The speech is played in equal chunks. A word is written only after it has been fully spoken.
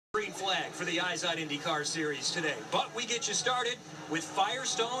green flag for the Eyes on IndyCar series today. But we get you started with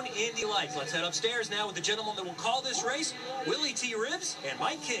Firestone Indy Lights. Let's head upstairs now with the gentleman that will call this race, Willy T. Ribbs and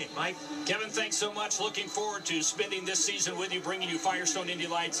Mike King. Mike. Kevin, thanks so much. Looking forward to spending this season with you, bringing you Firestone Indy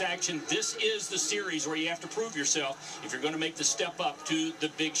Lights action. This is the series where you have to prove yourself if you're going to make the step up to the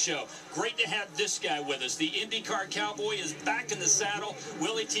big show. Great to have this guy with us. The IndyCar cowboy is back in the saddle.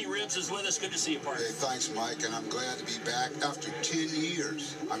 Willy T. Ribbs is with us. Good to see you, partner. Hey, thanks, Mike, and I'm glad to be back. After 10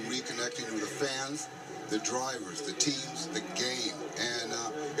 years, I'm reconnecting with the fans, the drivers, the teams, the game, and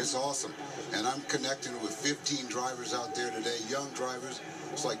it's awesome. And I'm connecting with 15 drivers out there today, young drivers.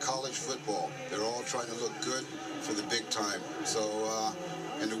 It's like college football. They're all trying to look good for the big time. So,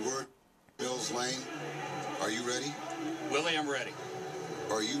 in the word Mills Lane, are you ready? Willy, I'm ready.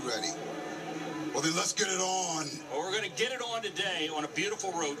 Are you ready? Well, then let's get it on. Well, we're going to get it on today on a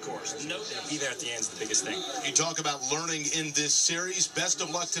beautiful road course. No doubt. Be there at the end is the biggest thing. You talk about learning in this series. Best of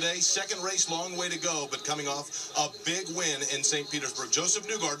luck today. Second race, long way to go, but coming off a big win in St. Petersburg. Josef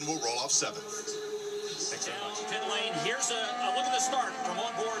Newguarden will roll off 7th. Thanks so much. Pit lane. Here's a look at the start from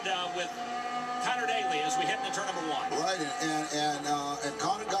on board with Connor Daly as we head into turn number 1. Right, and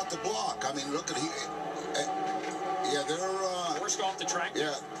Connor got the block. I mean, look at yeah, they're forced off the track.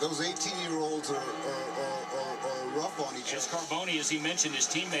 Yeah, those 18-year-olds are rough on each other. Carboni, as he mentioned, his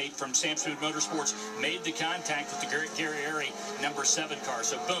teammate from Sam Smoot Motorsports made the contact with the Gary Airy number 7 car.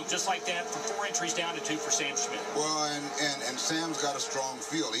 So boom, just like that, from 4 entries down to 2 for Sam Schmidt. Well, and Sam's got a strong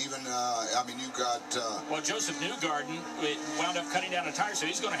field. Even I mean, you got well, Josef Newguarden wound up cutting down a tire, so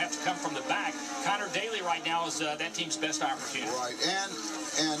he's going to have to come from the back. Connor Daly right now is that team's best opportunity. Right, and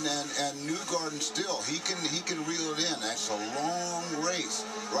Newguarden still he can reel it in. That's a long race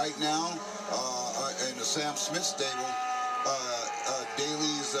right now. In the Sam Smith stable,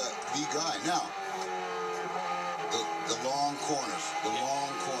 Daly's the guy. Now, the long corners,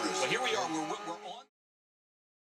 Well, here we are. We're